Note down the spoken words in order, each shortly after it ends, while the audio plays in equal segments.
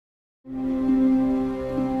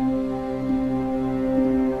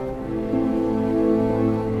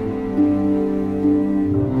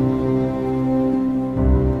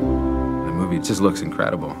looks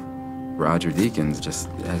incredible. Roger Deakins just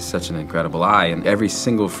has such an incredible eye, and every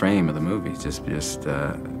single frame of the movie is just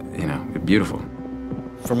you know, beautiful.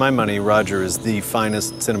 For my money, Roger is the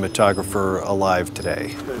finest cinematographer alive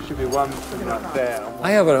today. There should be one up there.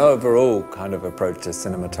 I have an overall kind of approach to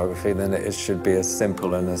cinematography, then it should be as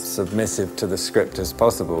simple and as submissive to the script as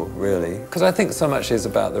possible, really. Because I think so much is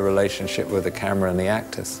about the relationship with the camera and the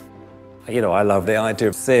actors. You know, I love the idea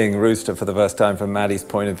of seeing Rooster for the first time from Maddie's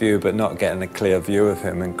point of view, but not getting a clear view of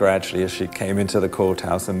him, and gradually as she came into the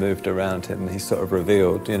courthouse and moved around him, he sort of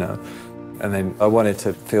revealed, you know. And then I wanted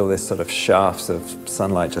to feel this sort of shafts of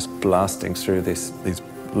sunlight just blasting through these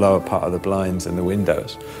lower part of the blinds and the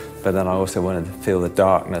windows. But then I also wanted to feel the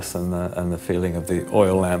darkness and the feeling of the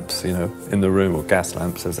oil lamps, you know, in the room, or gas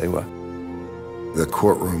lamps as they were. The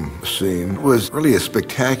courtroom scene was really a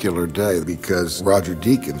spectacular day because Roger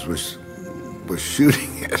Deakins was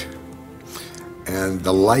shooting it. And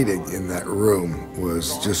the lighting in that room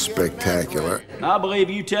was just spectacular. I believe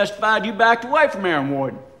you testified you backed away from Aaron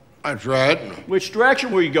Warden. That's right. Which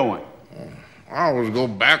direction were you going? I always go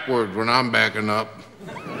backwards when I'm backing up.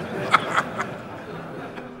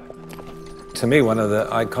 To me, one of the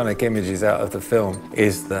iconic images out of the film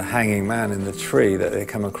is the hanging man in the tree that they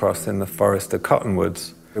come across in the forest of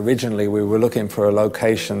Cottonwoods. Originally, we were looking for a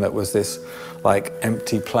location that was this like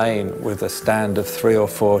empty plain with a stand of 3 or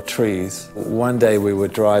 4 trees. One day we were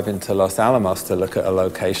driving to Los Alamos to look at a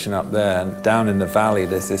location up there, and down in the valley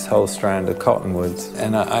there's this whole strand of cottonwoods.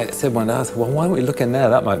 And I said one day, I said, well, why don't we look in there?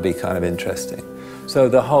 That might be kind of interesting. So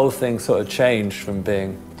the whole thing sort of changed from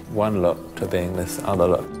being one look to being this other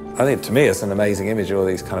look. I think to me it's an amazing image, all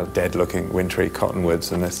these kind of dead-looking wintry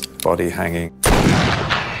cottonwoods and this body hanging.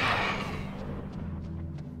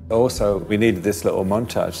 Also, we needed this little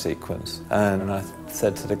montage sequence, and I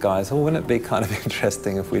said to the guys, oh, wouldn't it be kind of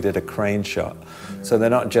interesting if we did a crane shot? So they're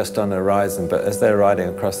not just on the horizon, but as they're riding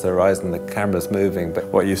across the horizon, the camera's moving, but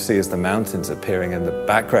what you see is the mountains appearing in the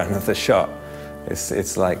background of the shot.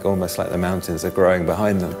 It's like almost like the mountains are growing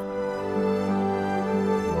behind them.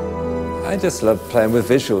 I just love playing with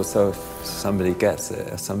visuals, so if somebody gets it,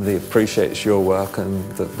 if somebody appreciates your work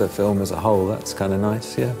and the film as a whole, that's kind of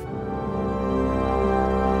nice, yeah.